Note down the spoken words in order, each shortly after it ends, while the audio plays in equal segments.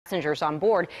passengers on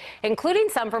board, including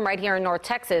some from right here in North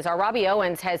Texas. Our Robbie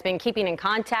Owens has been keeping in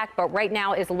contact, but right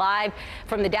now is live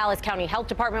from the Dallas County Health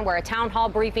Department, where a town hall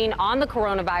briefing on the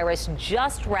coronavirus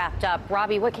just wrapped up.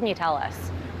 Robbie, what can you tell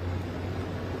us?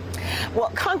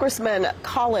 Well, Congressman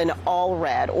Colin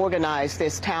Allred organized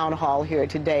this town hall here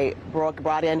today. Brooke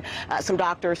brought in some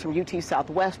doctors from UT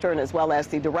Southwestern, as well as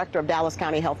the director of Dallas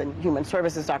County Health and Human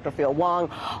Services, Dr. Phil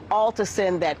Wong, all to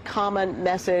send that common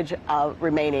message of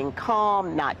remaining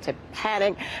calm, not to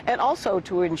panic, and also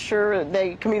to ensure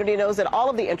the community knows that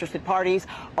all of the interested parties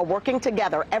are working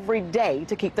together every day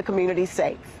to keep the community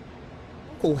safe.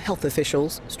 Local health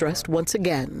officials stressed once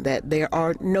again that there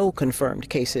are no confirmed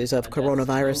cases of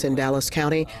coronavirus in Dallas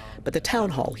County, but the town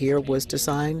hall here was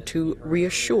designed to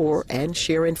reassure and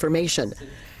share information.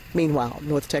 Meanwhile,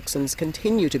 North Texans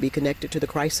continue to be connected to the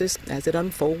crisis as it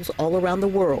unfolds all around the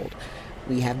world.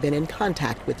 We have been in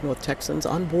contact with North Texans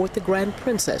on board the Grand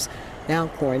Princess, now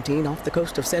quarantined off the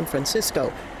coast of San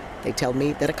Francisco. They tell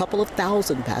me that a couple of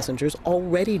thousand passengers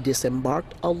already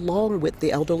disembarked, along with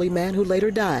the elderly man who later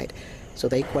died. So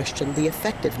they question the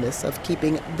effectiveness of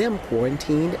keeping them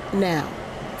quarantined now.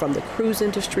 From the cruise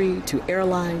industry to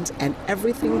airlines and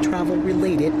everything travel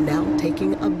related now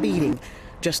taking a beating.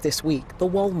 Just this week, the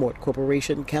Walmart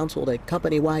Corporation canceled a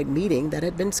company-wide meeting that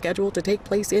had been scheduled to take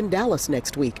place in Dallas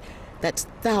next week. That's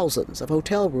thousands of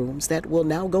hotel rooms that will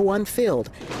now go unfilled.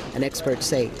 And experts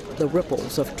say the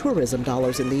ripples of tourism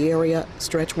dollars in the area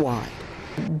stretch wide.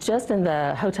 Just in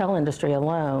the hotel industry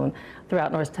alone,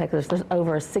 throughout North Texas, there's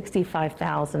over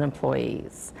 65,000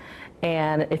 employees.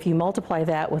 And if you multiply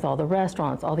that with all the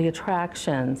restaurants, all the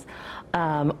attractions,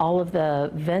 all of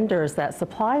the vendors that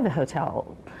supply the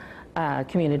hotel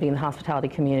community and the hospitality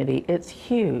community, it's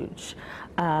huge.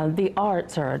 The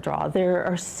arts are a draw. There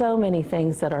are so many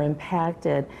things that are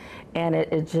impacted, and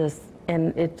it just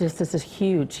is a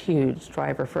huge, huge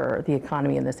driver for the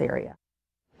economy in this area.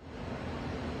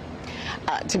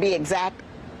 To be exact,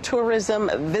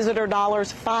 tourism visitor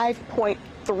dollars, $5.3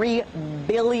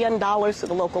 billion to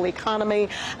the local economy.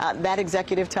 That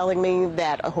executive telling me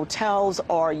that hotels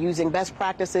are using best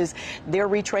practices. They're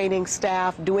retraining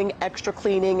staff, doing extra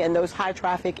cleaning in those high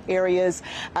traffic areas,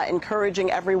 encouraging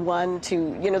everyone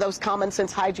to, those common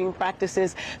sense hygiene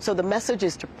practices. So the message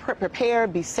is to prepare,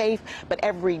 be safe, but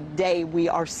every day we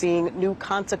are seeing new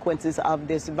consequences of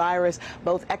this virus,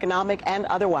 both economic and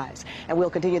otherwise. And we'll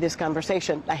continue this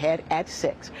conversation ahead at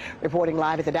 6. Reporting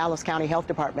live at the Dallas County Health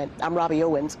Department, I'm Robbie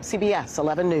Owens, CBS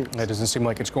 11 News. It doesn't seem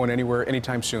like it's going anywhere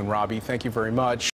anytime soon, Robbie. Thank you very much.